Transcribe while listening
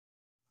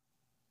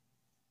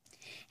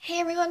Hey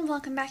everyone,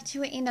 welcome back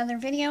to another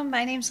video.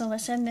 My name's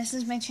Alyssa and this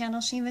is my channel,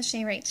 She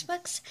Rates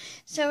Books.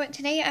 So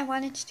today I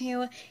wanted to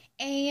do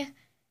a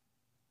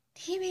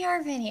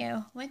TBR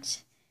video,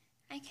 which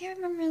I can't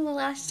remember the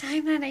last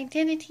time that I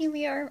did a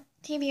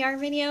TBR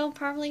video,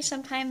 probably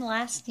sometime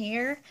last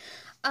year.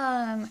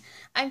 I've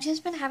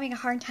just been having a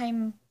hard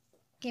time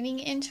getting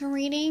into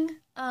reading.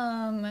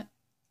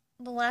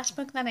 The last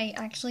book that I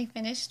actually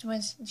finished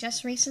was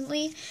just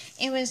recently.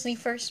 It was the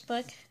first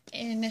book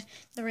in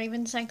the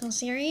Raven Cycle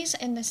series,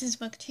 and this is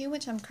book 2,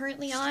 which I'm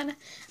currently on.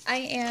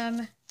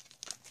 Have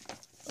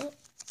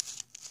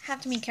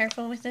to be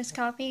careful with this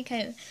copy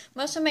because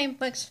most of my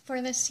books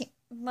for this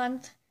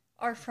month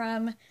are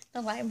from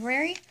the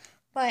library,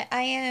 but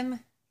I am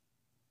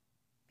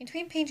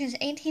between pages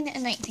 18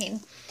 and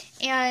 19,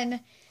 and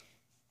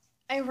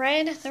I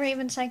read the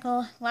Raven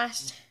Cycle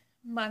last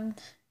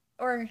month,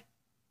 or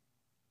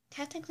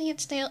technically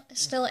it's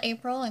still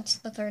April. It's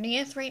the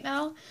 30th right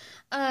now.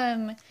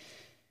 I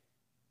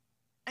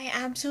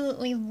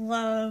absolutely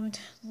loved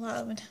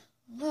the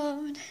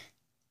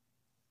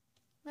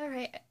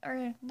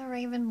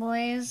Raven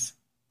Boys.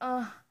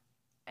 Oh,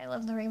 I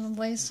love the Raven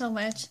Boys so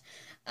much.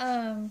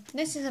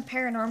 This is a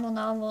paranormal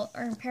novel,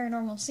 or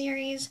paranormal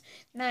series,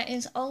 that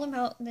is all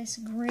about this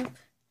group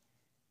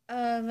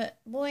of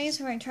boys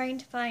who are trying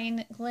to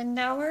find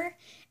Glendower,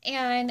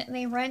 and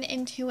they run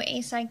into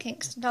a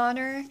psychic's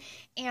daughter,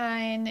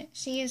 and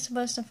she is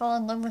supposed to fall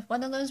in love with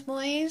one of those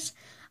boys.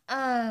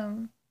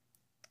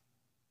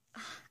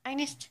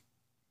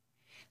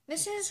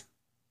 This is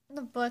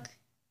the book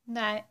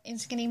that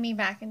is getting me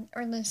back in,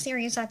 or the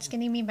series that's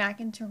getting me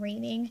back into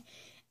reading,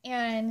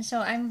 and so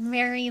I'm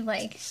very,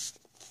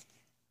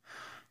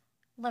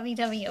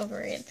 lovey-dovey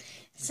over it.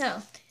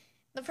 So,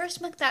 the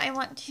first book that I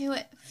want to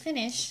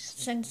finish,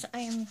 since I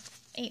am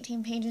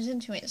 18 pages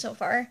into it so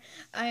far,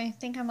 I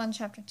think I'm on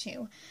chapter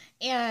 2,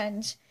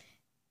 and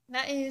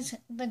that is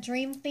The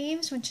Dream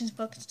Thieves, which is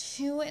book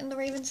 2 in the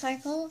Raven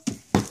Cycle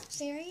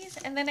series,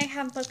 and then I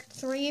have book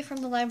 3 from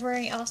the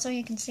library. Also,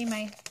 you can see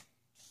my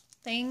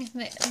thing,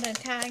 the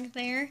tag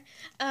there.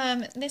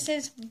 This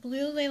is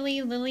Blue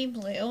Lily, Lily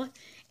Blue,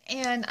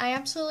 and I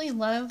absolutely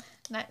love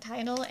that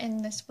title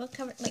and this book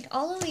cover. Like,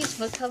 all of these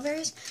book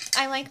covers,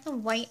 I like the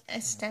white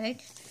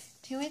aesthetic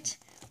to it,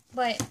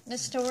 but the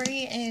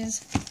story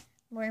is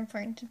more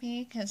important to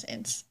me because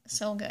it's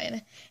so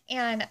good.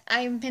 And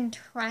I've been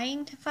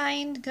trying to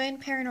find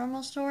good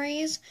paranormal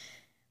stories,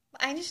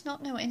 but I just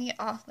don't know any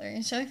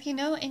authors. So if you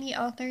know any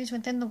authors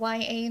within the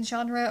YA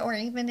genre, or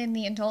even in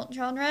the adult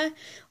genre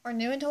or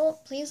new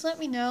adult, please let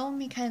me know,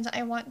 because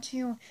I want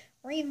to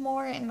read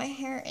more, and my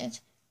hair is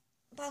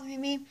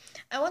bothering me.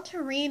 I want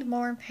to read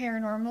more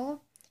paranormal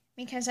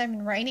because I've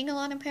been writing a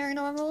lot of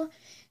paranormal.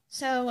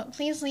 So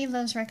please leave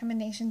those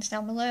recommendations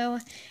down below.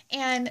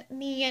 And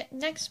the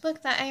next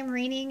book that I'm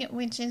reading,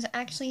 which is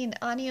actually an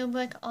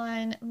audiobook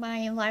on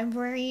my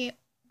library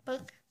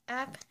book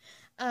app,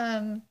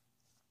 and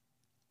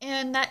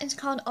that is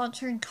called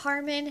Altered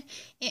Carbon.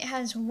 It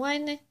has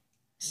 1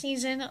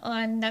 season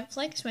on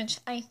Netflix, which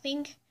I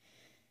think...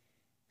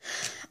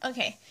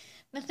 Okay,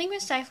 the thing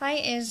with sci-fi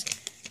is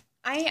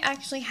I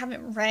actually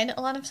haven't read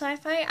a lot of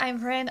sci-fi.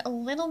 I've read a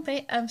little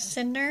bit of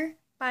Cinder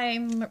by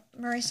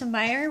Marissa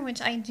Meyer,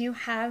 which I do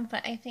have,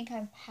 but I think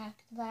I've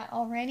packed that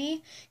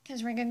already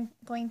because we're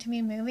going to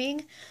be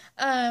moving.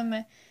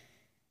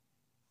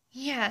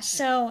 Yeah,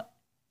 so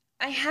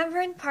I have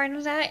read part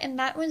of that, and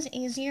that was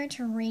easier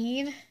to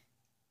read.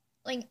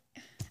 Like,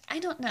 I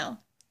don't know.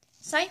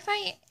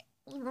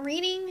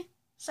 Reading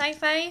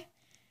sci-fi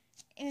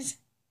is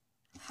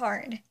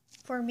hard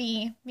for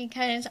me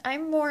because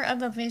I'm more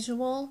of a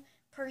visual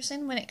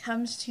person when it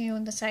comes to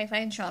the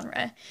sci-fi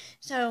genre.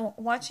 So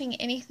watching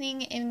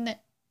anything in,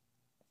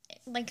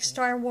 like,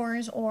 Star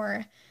Wars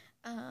or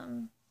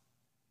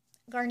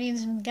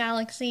Guardians of the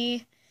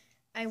Galaxy,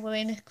 I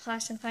would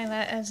classify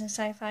that as a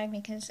sci-fi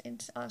because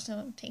it's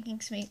also taking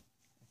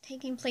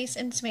place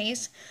in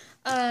space.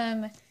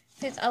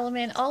 Fifth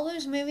Element, all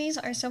those movies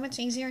are so much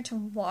easier to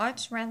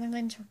watch rather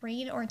than to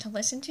read or to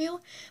listen to.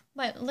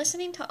 But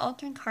listening to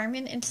Altered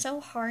Carbon, it's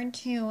so hard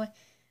to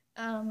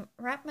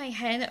wrap my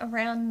head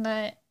around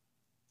the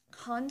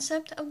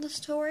concept of the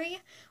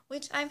story,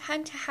 which I've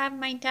had to have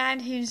my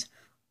dad, who's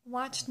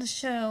watched the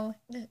show,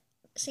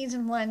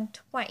 season 1,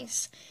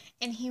 twice,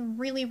 and he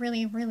really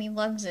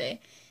loves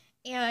it.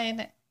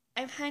 And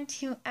I've had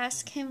to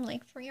ask him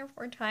like 3 or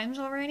 4 times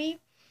already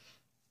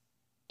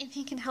if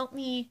he can help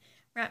me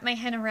wrap my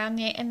head around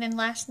it. And then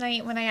last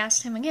night when I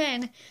asked him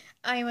again,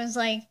 I was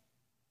like,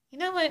 you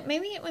know what,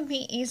 maybe it would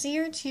be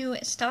easier to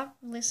stop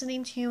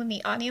listening to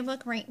the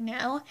audiobook right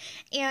now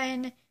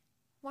and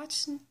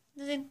watch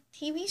the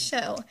TV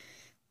show,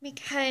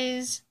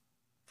 because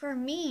for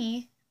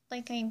me,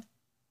 like I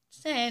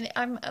said,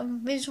 I'm a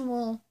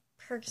visual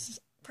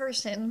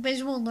person,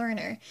 visual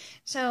learner.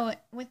 So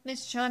with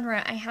this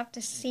genre, I have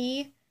to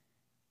see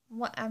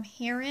what I'm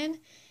hearing,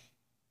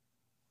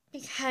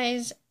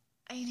 because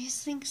I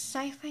just think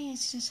sci-fi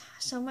is just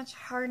so much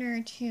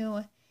harder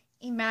to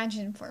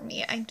imagine for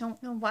me. I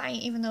don't know why,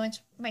 even though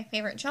it's my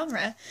favorite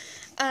genre.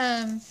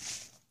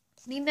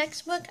 The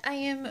next book I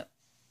am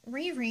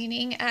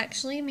rereading,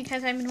 actually,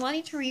 because I've been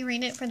wanting to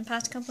reread it for the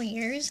past couple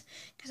years,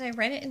 because I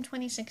read it in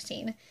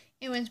 2016.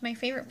 It was my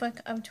favorite book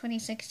of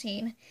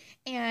 2016,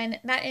 and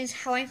that is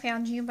How I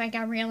Found You by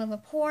Gabriella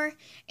Lepore.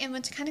 And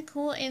what's kind of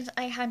cool is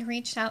I had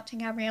reached out to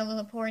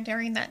Gabriella Lepore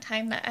during that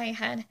time that I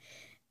had,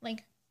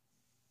 like,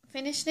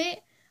 finished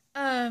it,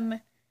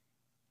 and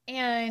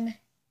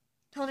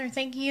told her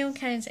thank you,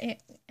 because it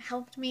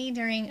helped me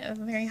during a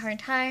very hard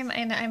time,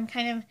 and I'm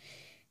kind of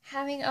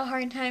having a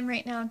hard time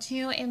right now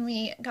too, and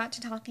we got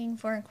to talking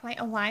for quite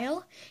a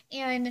while,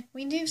 and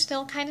we do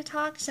still kind of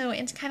talk, so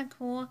it's kind of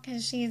cool,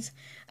 because she's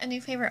a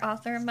new favorite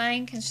author of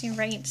mine, because she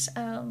writes,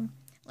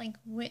 like,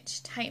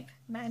 witch type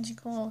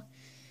magical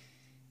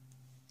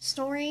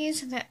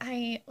stories that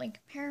I,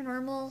 like,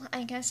 paranormal,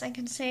 I guess I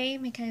could say,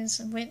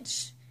 because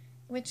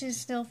witches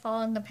still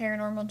fall in the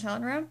paranormal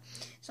genre.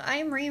 So I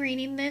am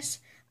rereading this.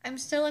 I'm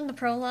still in the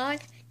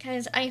prologue,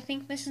 because I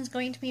think this is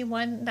going to be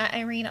one that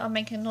I read on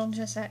my Kindle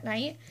just at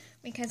night,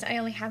 because I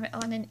only have it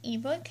on an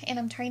ebook, and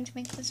I'm trying to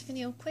make this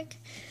video quick,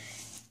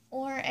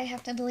 or I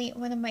have to delete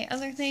one of my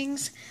other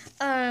things,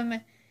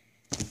 because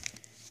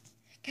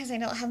I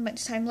don't have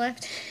much time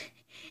left,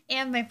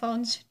 and my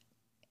phone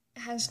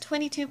has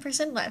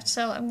 22% left,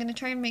 so I'm going to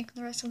try and make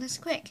the rest of this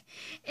quick.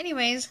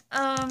 Anyways,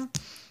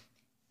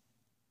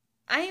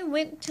 I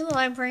went to the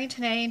library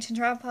today to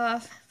drop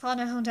off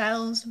Fauna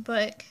Hodell's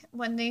book,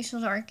 One Day Shall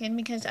Darken,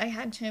 because I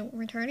had to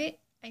return it.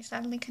 I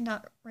sadly could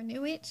not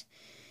renew it.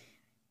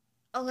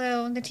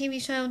 Although the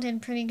TV show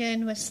did pretty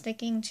good with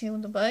sticking to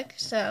the book,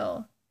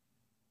 so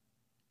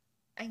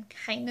I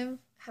kind of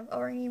have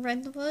already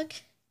read the book.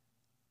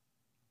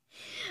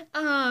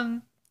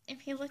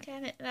 If you look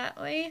at it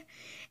that way.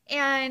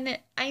 And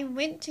I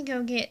went to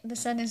go get The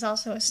Sun Is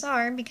Also a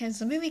Star because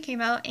the movie came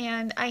out,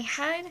 and I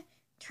had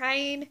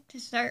tried to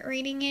start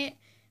reading it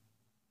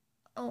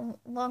a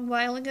long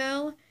while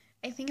ago.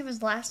 I think it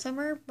was last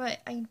summer, but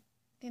I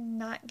did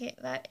not get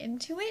that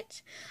into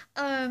it.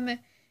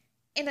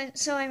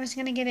 So I was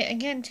gonna get it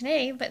again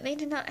today, but they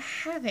did not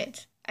have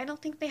it. I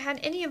don't think they had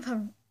any of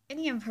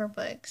her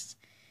books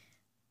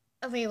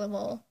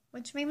available,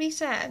 which made me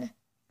sad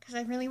because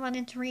I really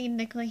wanted to read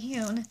Nicola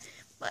Hune,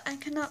 but I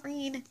could not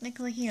read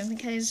Nicola Hune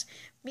because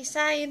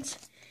besides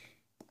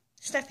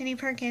Stephanie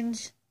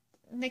Perkins,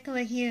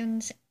 Nicola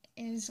Hune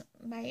is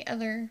my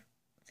other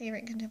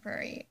favorite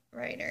contemporary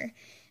writer.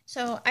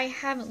 So I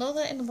have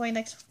Lola and the Boy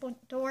Next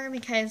Door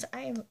because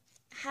I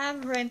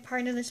have read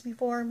part of this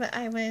before, but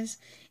I was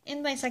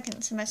in my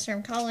second semester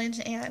of college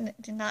and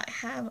did not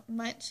have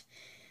much.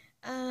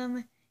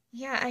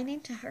 Yeah, I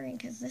need to hurry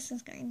because this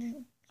is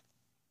going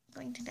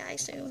to die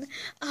soon.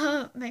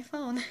 My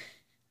phone.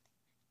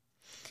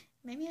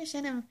 Maybe I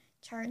should have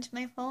charged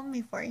my phone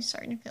before I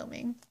started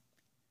filming.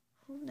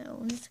 Who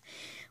knows?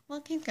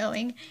 We'll keep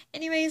going.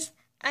 Anyways,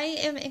 I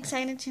am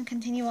excited to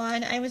continue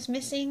on. I was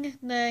missing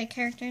the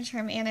characters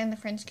from Anna and the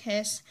French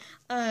Kiss.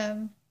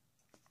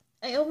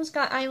 I almost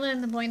got Isla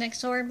and the Boy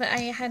Next Door, but I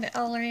had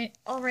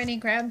already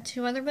grabbed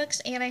two other books,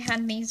 and I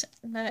had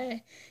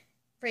the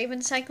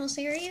Raven Cycle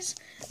series.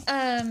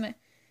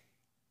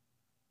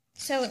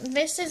 So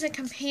this is a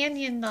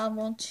companion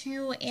novel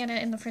to Anna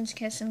and the French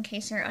Kiss, in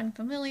case you're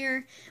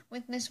unfamiliar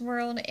with this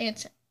world.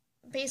 It's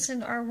based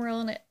in our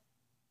world,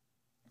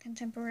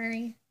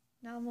 contemporary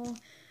novel.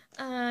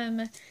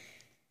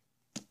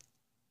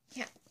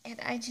 Yeah, and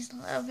I just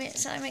love it,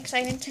 so I'm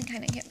excited to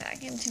kind of get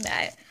back into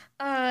that.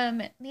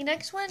 The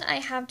next one I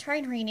have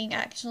tried reading,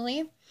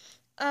 actually,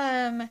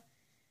 but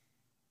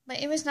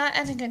it was not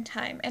at a good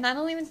time, and I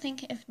don't even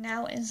think if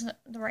now is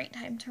the right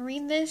time to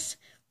read this,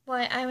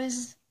 but I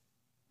was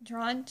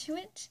drawn to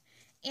it,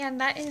 and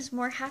that is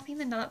More Happy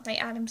Than Not by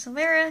Adam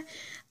Silvera.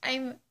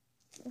 I've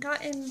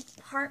gotten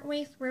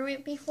partway through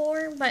it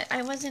before, but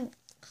I wasn't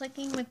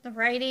clicking with the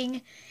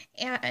writing,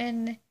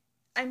 and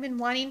I've been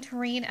wanting to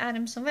read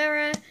Adam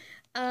Silvera.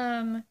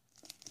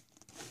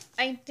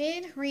 I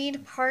did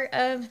read part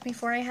of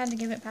before I had to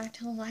give it back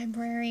to the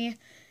library.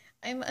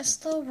 I'm a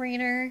slow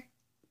reader,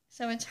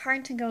 so it's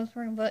hard to go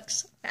through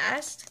books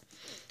fast.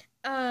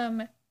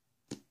 I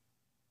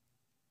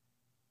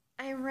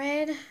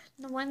read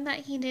the one that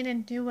he did a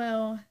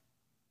duo,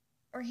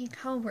 or he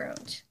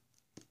co-wrote.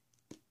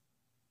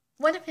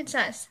 What If It's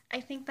Us?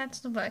 I think that's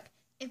the book.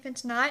 If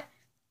it's not,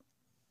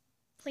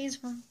 please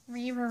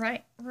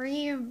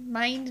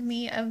remind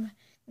me of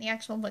the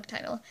actual book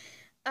title.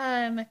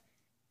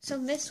 So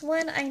this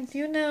one, I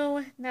do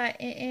know that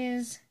it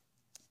is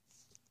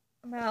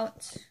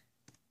about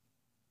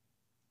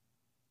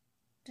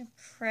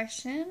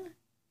depression,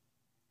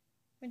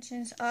 which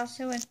is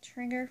also a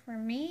trigger for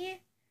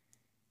me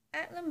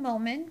at the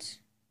moment.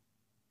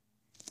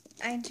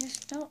 I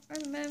just don't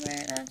remember.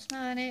 That's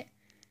not it.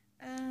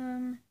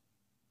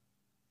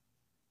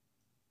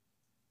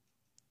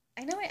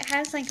 I know it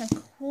has like a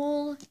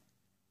cool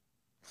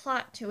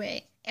plot to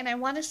it, and I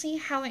want to see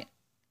how it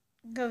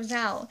goes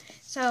out.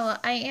 So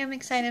I am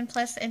excited,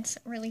 plus it's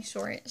really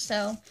short.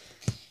 So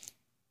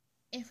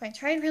if I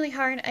tried really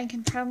hard, I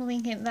could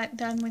probably get that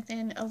done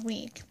within a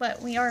week,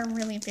 but we are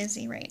really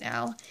busy right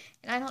now,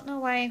 and I don't know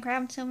why I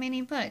grabbed so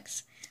many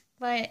books,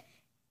 but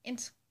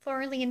it's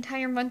for the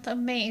entire month of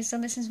May, so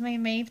this is my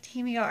May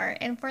TBR.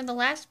 And for the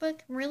last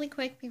book, really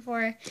quick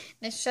before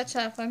this shuts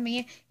off on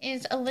me,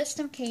 is A List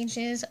of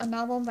Cages, a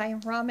novel by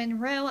Robin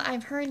Rowe.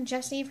 I've heard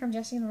Jesse from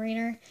Jesse the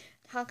Reader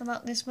talk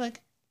about this book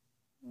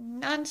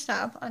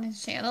nonstop on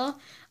his channel.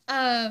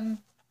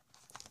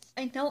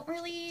 I don't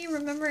really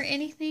remember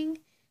anything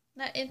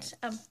that it's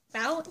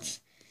about.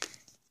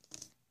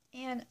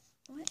 And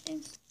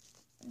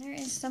there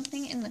is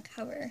something in the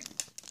cover.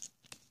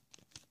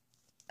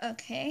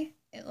 Okay,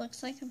 it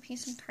looks like a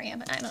piece of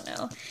crayon. I don't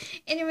know.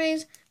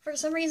 Anyways, for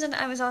some reason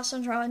I was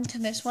also drawn to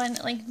this one.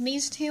 Like,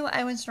 these two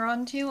I was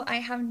drawn to. I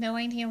have no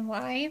idea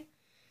why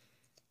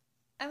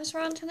I was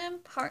drawn to them.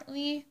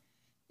 Partly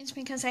it's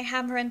because I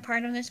have read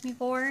part of this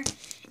before,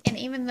 and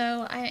even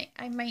though I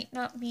might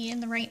not be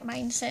in the right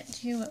mindset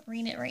to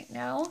read it right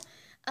now,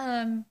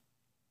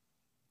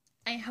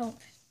 I hope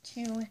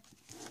to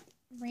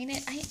read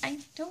it. I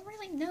don't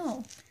really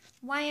know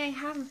why I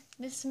have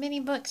this many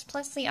books,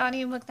 plus the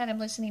audiobook that I'm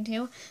listening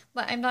to,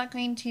 but I'm not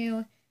going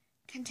to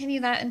continue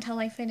that until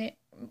I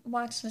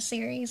watch the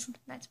series.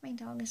 That's my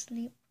dog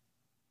asleep.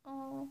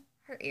 Oh,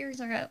 her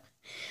ears are up.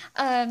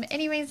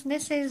 Anyways,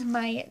 this is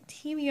my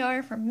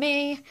TBR for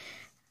May.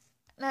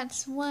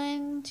 That's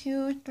 1,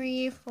 2,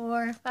 3,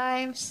 4,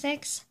 5,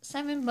 6,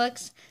 7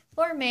 books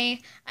for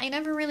May. I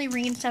never really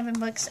read 7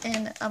 books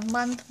in a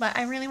month, but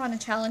I really want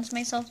to challenge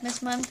myself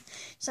this month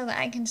so that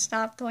I can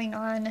stop going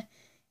on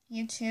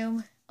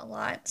YouTube a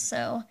lot.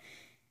 So,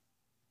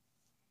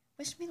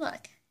 wish me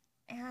luck.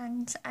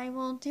 And I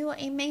will do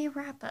a May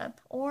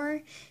wrap-up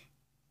or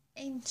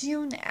a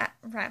June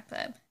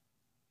wrap-up.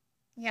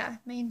 Yeah,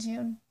 May,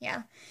 June.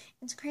 Yeah.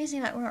 It's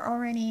crazy that we're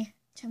already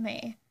to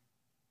May.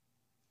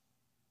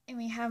 And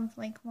we have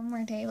like one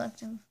more day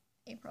left of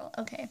April.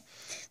 Okay.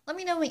 Let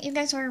me know what you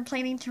guys are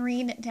planning to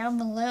read down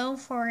below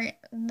for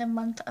the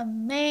month of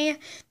May.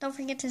 Don't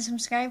forget to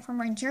subscribe for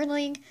more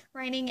journaling,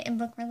 writing, and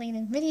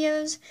book-related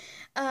videos.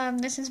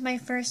 This is my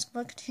first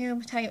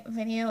booktube type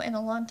video in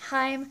a long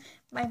time.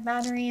 My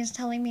battery is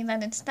telling me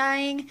that it's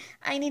dying.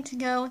 I need to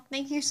go.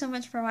 Thank you so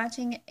much for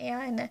watching,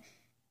 and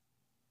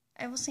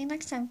I will see you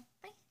next time.